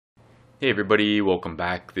Hey everybody, welcome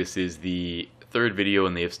back. This is the third video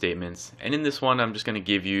in the if statements, and in this one I'm just going to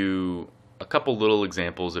give you a couple little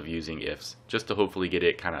examples of using ifs, just to hopefully get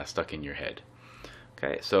it kind of stuck in your head.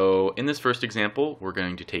 Okay, so in this first example we're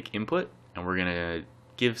going to take input and we're going to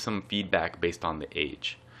give some feedback based on the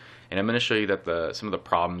age. And I'm going to show you that some of the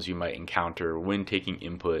problems you might encounter when taking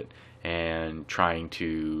input and trying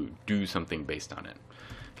to do something based on it.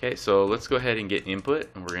 Okay, so let's go ahead and get input,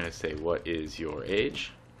 and we're going to say what is your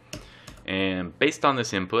age? And based on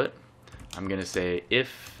this input, I'm going to say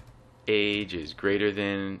if age is greater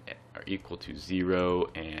than or equal to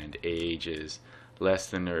 0 and age is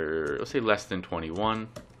less than, or let's say less than 21,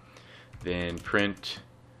 then print,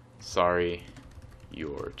 sorry,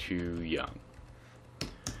 you're too young.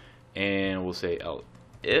 And we'll say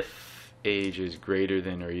if age is greater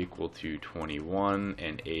than or equal to 21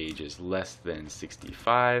 and age is less than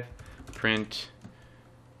 65, print,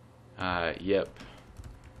 yep,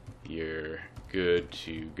 you're good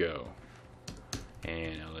to go.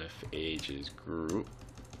 And if age is greater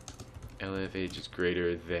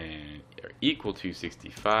than or equal to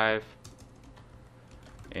 65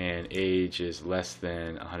 and age is less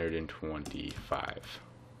than 125,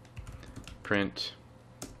 print,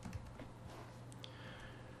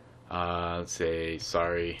 let's say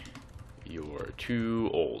sorry, you're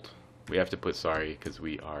too old. We have to put sorry because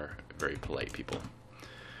we are very polite people.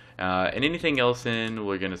 And anything else in,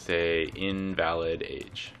 we're going to say invalid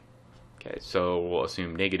age. Okay, so we'll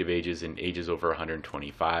assume negative ages and ages over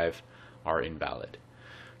 125 are invalid.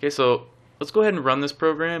 Okay, so let's go ahead and run this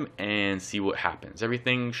program and see what happens.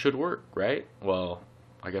 Everything should work, right? Well,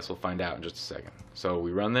 I guess we'll find out in just a second. So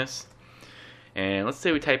we run this, and let's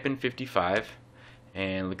say we type in 55,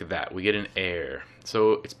 and look at that, we get an error.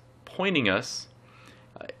 So it's pointing us.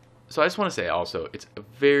 So I just want to say also, it's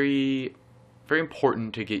very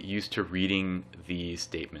important to get used to reading these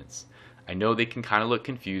statements. I know they can kind of look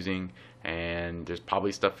confusing, and there's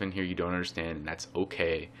probably stuff in here you don't understand, and that's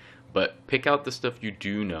okay. But pick out the stuff you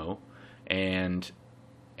do know, and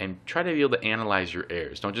try to be able to analyze your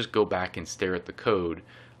errors. Don't just go back and stare at the code.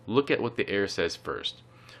 Look at what the error says first.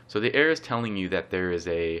 So the error is telling you that there is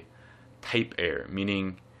a type error,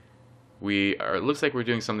 meaning it looks like we're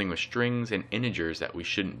doing something with strings and integers that we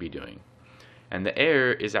shouldn't be doing. And the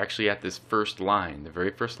error is actually at this first line, the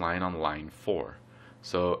very first line on line 4.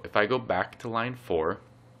 So if I go back to line 4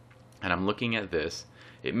 and I'm looking at this,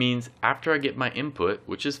 it means after I get my input,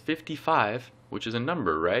 which is 55, which is a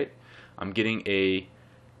number, right? I'm getting a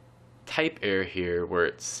type error here where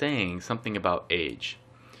it's saying something about age.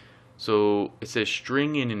 So it says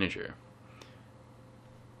string and integer.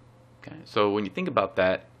 Okay, so when you think about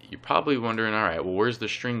that, you're probably wondering, all right, well, where's the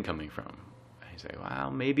string coming from? You say, well,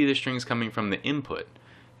 maybe the string's coming from the input,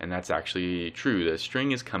 and that's actually true. The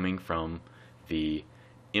string is coming from the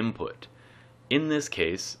input. In this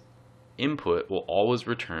case, input will always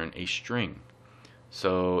return a string.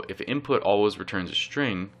 So if input always returns a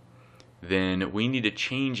string, then we need to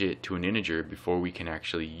change it to an integer before we can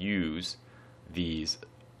actually use these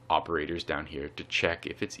operators down here to check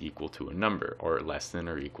if it's equal to a number or less than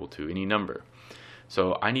or equal to any number.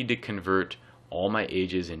 So I need to convert all my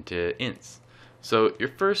ages into ints. So your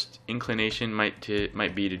first inclination might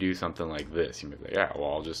be to do something like this. You might be like, yeah,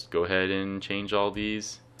 well, I'll just go ahead and change all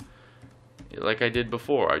these like I did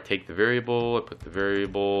before. I take the variable, I put the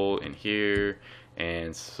variable in here,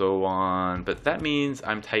 and so on. But that means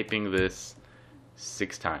I'm typing this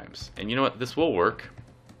 6 times. And you know what? This will work.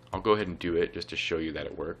 I'll go ahead and do it just to show you that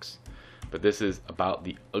it works. But this is about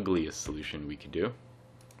the ugliest solution we could do.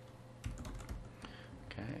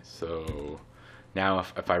 Okay, so now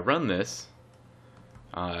if I run this,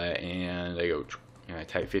 and I go and I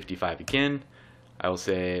type 55 again, it'll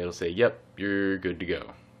say, yep, you're good to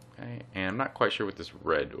go. Okay, and I'm not quite sure what this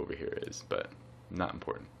red over here is, but not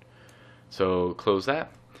important. So close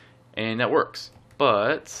that, and that works.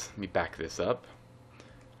 But let me back this up.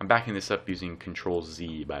 I'm backing this up using Control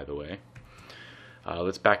Z, by the way.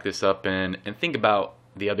 Let's back this up and think about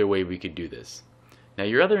the other way we could do this. Now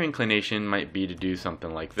your other inclination might be to do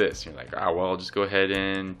something like this. You're like, well, I'll just go ahead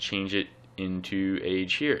and change it into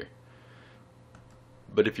age here.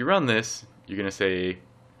 But if you run this, you're going to say,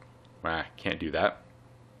 well, can't do that.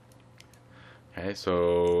 Okay,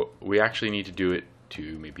 so we actually need to do it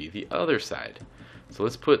to maybe the other side. So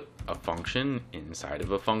let's put a function inside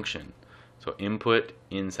of a function. So input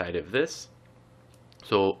inside of this.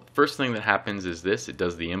 So first thing that happens is this, it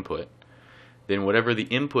does the input. Then whatever the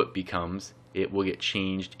input becomes, it will get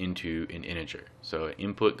changed into an integer. So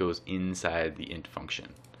input goes inside the int function.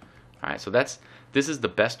 Alright, so this is the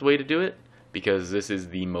best way to do it because this is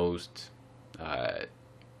the most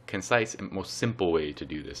concise and most simple way to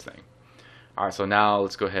do this thing. Alright, so now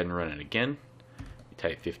let's go ahead and run it again. You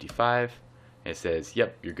type 55, and it says,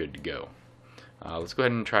 yep, you're good to go. Let's go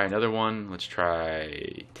ahead and try another one. Let's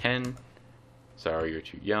try 10. Sorry, you're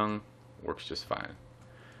too young. Works just fine.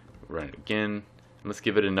 Run it again. And let's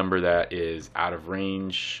give it a number that is out of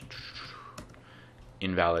range,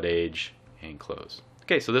 invalid age, and close.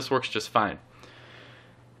 Okay, so this works just fine.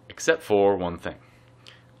 Except for one thing.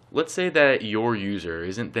 Let's say that your user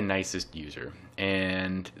isn't the nicest user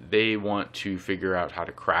and they want to figure out how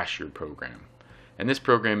to crash your program. And this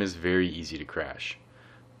program is very easy to crash.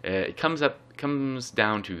 It comes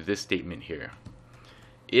down to this statement here.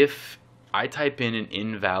 If I type in an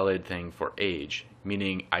invalid thing for age,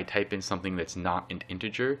 meaning I type in something that's not an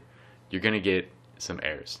integer, you're going to get some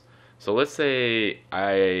errors. So let's say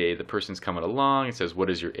the person's coming along, it says, what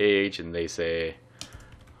is your age? And they say,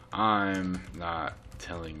 I'm not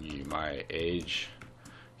telling you my age.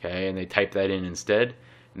 Okay, and they type that in instead,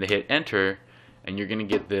 and they hit enter, and you're going to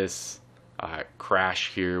get this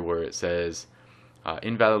crash here where it says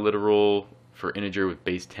invalid literal for integer with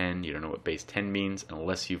base 10. You don't know what base 10 means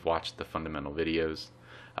unless you've watched the fundamental videos.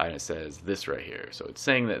 And it says this right here. So it's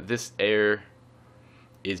saying that this error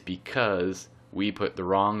is because we put the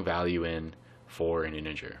wrong value in for an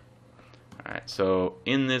integer. Alright, so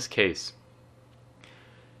in this case,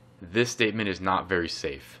 this statement is not very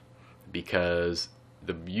safe because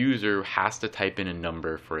the user has to type in a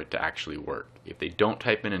number for it to actually work. If they don't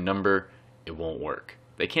type in a number, it won't work.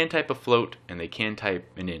 They can type a float and they can type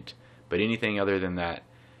an int, but anything other than that,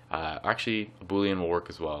 actually a boolean will work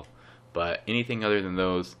as well, but anything other than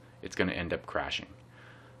those, it's going to end up crashing.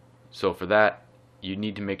 So for that, you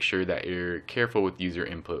need to make sure that you're careful with user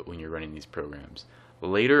input when you're running these programs.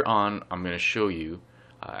 Later on, I'm going to show you,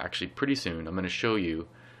 actually pretty soon, I'm going to show you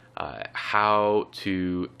how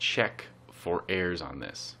to check for errors on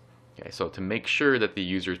this. Okay, so to make sure that the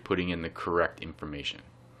user is putting in the correct information.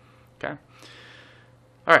 Okay.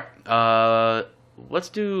 All right. Let's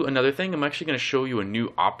do another thing. I'm actually going to show you a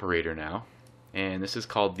new operator now, and this is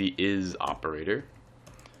called the is operator.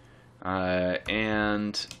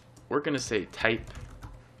 And we're going to say type.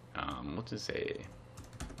 What's it say?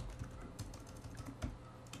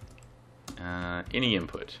 Any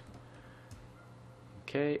input.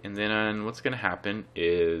 Okay, and then what's going to happen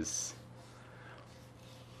is,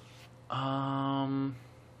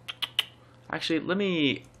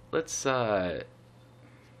 actually, let's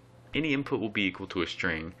any input will be equal to a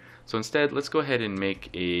string. So instead, let's go ahead and make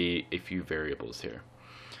a few variables here.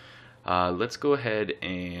 Let's go ahead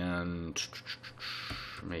and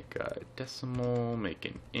make a decimal, make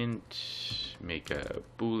an int, make a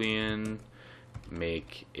boolean,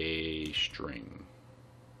 make a string.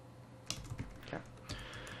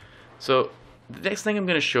 So the next thing I'm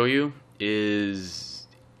going to show you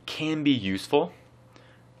can be useful,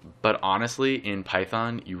 but honestly in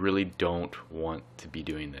Python you really don't want to be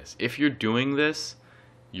doing this. If you're doing this,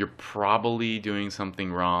 you're probably doing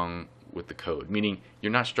something wrong with the code, meaning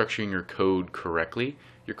you're not structuring your code correctly.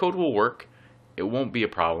 Your code will work, it won't be a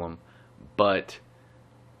problem, but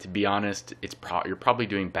to be honest, you're probably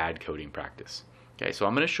doing bad coding practice. Okay, so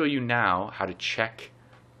I'm going to show you now how to check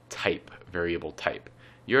variable type.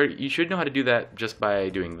 You should know how to do that just by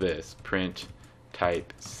doing this, print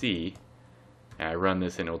type C, and I run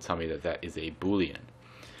this and it will tell me that that is a boolean.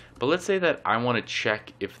 But let's say that I want to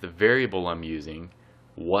check if the variable I'm using,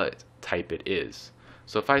 what type it is.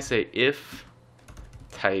 So if I say if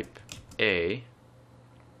type A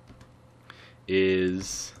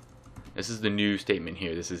is, this is the new statement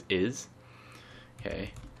here, this is,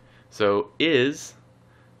 okay, so is,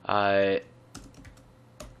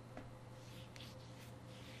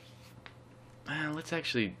 let's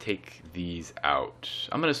actually take these out.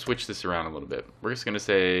 I'm going to switch this around a little bit. We're just going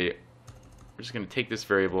to take this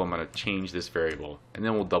variable, I'm going to change this variable, and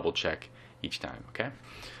then we'll double check each time, okay?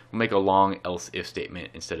 We'll make a long else if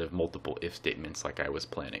statement instead of multiple if statements like I was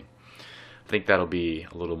planning. I think that'll be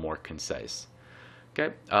a little more concise.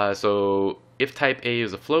 Okay, so if type A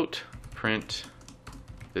is a float, print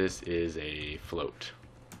this is a float.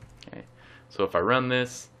 Okay, so if I run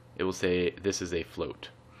this, it will say this is a float.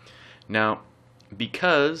 Now,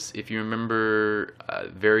 because if you remember,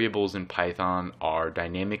 variables in Python are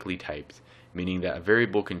dynamically typed, meaning that a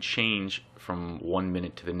variable can change from 1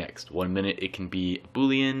 minute to the next. 1 minute it can be a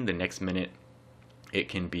boolean, the next minute it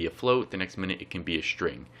can be a float, the next minute it can be a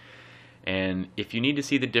string. And if you need to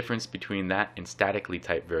see the difference between that and statically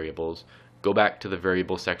typed variables, go back to the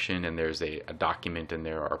variable section and there's a document and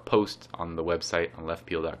there are posts on the website on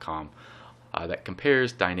leftpeel.com that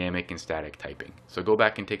compares dynamic and static typing. So go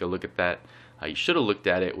back and take a look at that. You should have looked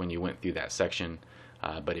at it when you went through that section,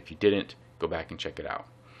 but if you didn't, go back and check it out.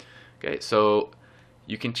 Okay, so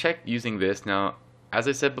you can check using this. Now, as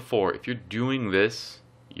I said before, if you're doing this,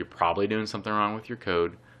 you're probably doing something wrong with your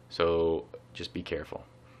code, so just be careful.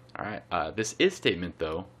 All right, this is statement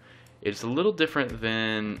though, it's a little different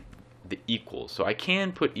than the equals. So I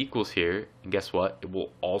can put equals here, and guess what? It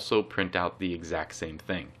will also print out the exact same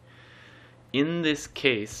thing. In this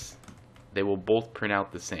case, they will both print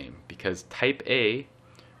out the same because type A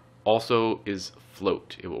also is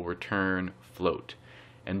float. It will return float.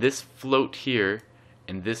 And this float here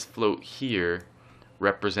and this float here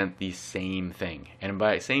represent the same thing. And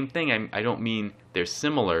by same thing, I don't mean they're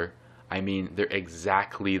similar, I mean they're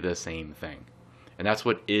exactly the same thing. And that's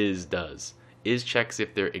what is does. Is checks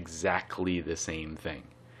if they're exactly the same thing.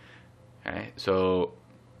 Okay, so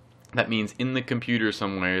that means in the computer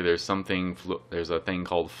somewhere there's a thing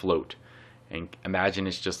called float. And imagine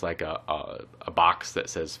it's just like a box that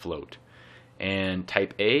says float. And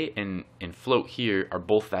type A and float here are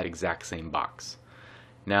both that exact same box.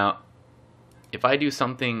 Now, if I do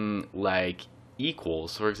something like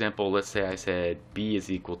equals, for example, let's say I said B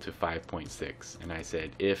is equal to 5.6, and I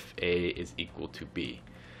said if A is equal to B.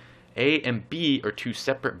 A and B are two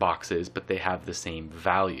separate boxes, but they have the same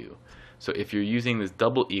value. So if you're using this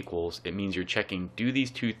double equals, it means you're checking, do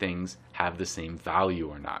these two things have the same value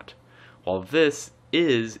or not? While this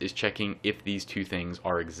is checking if these two things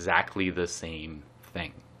are exactly the same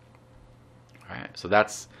thing. All right, so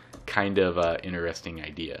that's kind of an interesting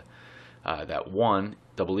idea. That one,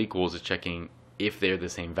 double equals, is checking if they're the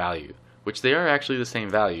same value, which they are actually the same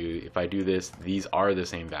value. If I do this, these are the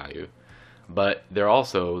same value, but they're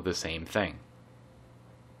also the same thing.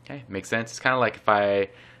 Okay, makes sense? It's kind of like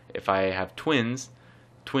if I have twins,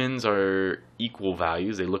 twins are equal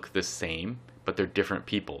values, they look the same, but they're different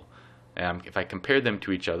people. If I compare them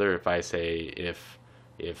to each other, if I say if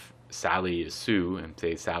Sally is Sue, and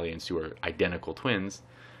say Sally and Sue are identical twins,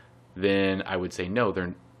 then I would say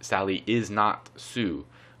no, Sally is not Sue,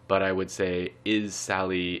 but I would say, is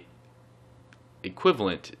Sally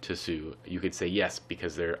equivalent to Sue? You could say yes,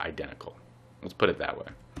 because they're identical. Let's put it that way.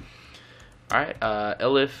 All right,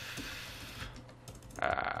 elif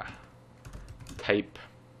type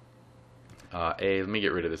A, let me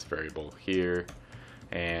get rid of this variable here,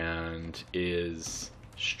 and is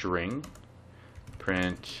string,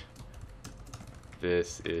 print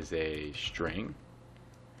this is a string.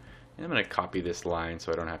 And I'm going to copy this line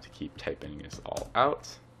so I don't have to keep typing this all out.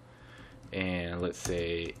 And let's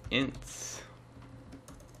say int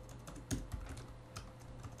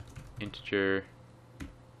integer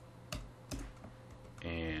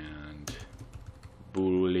and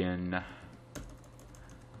boolean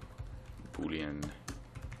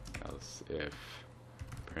else if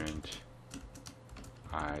print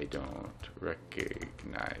I don't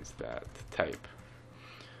recognize that type.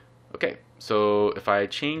 Okay, so if I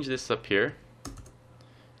change this up here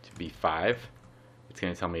to be 5, it's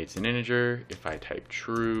going to tell me it's an integer. If I type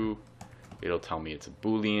true, it'll tell me it's a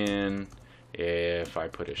boolean. If I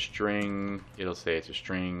put a string, it'll say it's a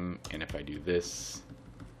string. And if I do this,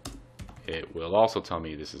 it will also tell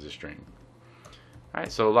me this is a string.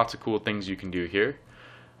 Alright, so lots of cool things you can do here.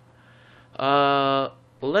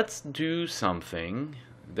 Let's do something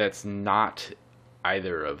that's not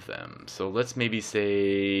either of them. So let's maybe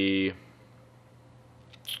say,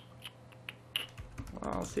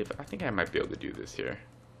 well, I'll see if I think I might be able to do this here.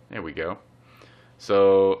 There we go.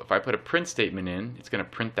 So if I put a print statement in, it's going to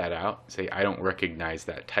print that out, say I don't recognize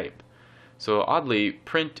that type. So oddly,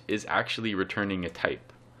 print is actually returning a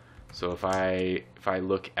type. So if I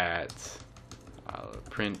look at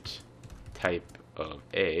print type of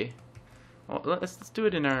A, well, let's do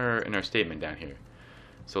it in our statement down here.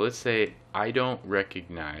 So let's say I don't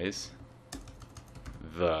recognize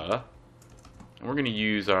the, and we're going to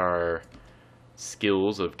use our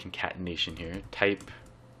skills of concatenation here, type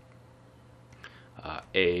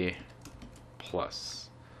A plus.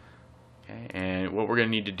 Okay, and what we're going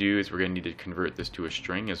to need to do is we're going to need to convert this to a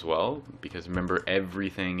string as well, because remember,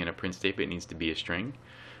 everything in a print statement needs to be a string.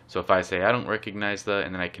 So if I say I don't recognize the,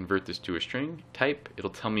 and then I convert this to a string type, it'll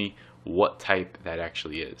tell me what type that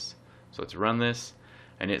actually is. So let's run this,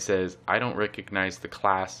 and it says I don't recognize the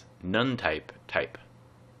class none type.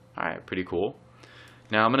 Alright, pretty cool.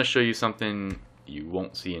 Now I'm going to show you something you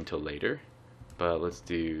won't see until later, but let's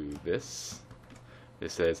do this.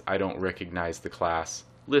 This says I don't recognize the class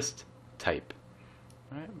list type.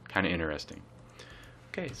 Alright, kind of interesting.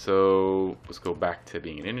 Okay, so let's go back to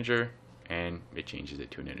being an integer, and it changes it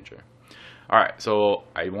to an integer. Alright, so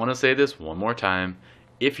I want to say this one more time.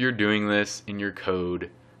 If you're doing this in your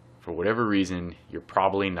code, for whatever reason, you're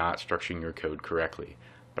probably not structuring your code correctly.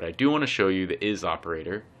 But I do want to show you the is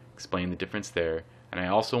operator, explain the difference there, And I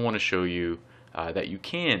also want to show you that you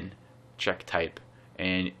can check type,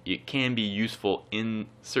 and it can be useful in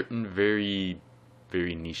certain very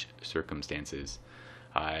niche circumstances.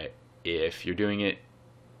 If you're doing it,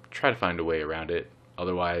 try to find a way around it.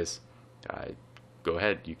 Otherwise, go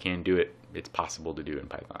ahead, you can do it. It's possible to do in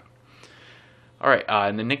Python. Alright,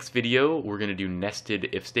 in the next video we're going to do nested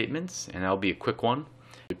if statements, and that'll be a quick one.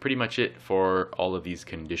 Pretty much it for all of these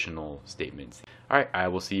conditional statements. Alright, I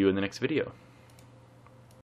will see you in the next video.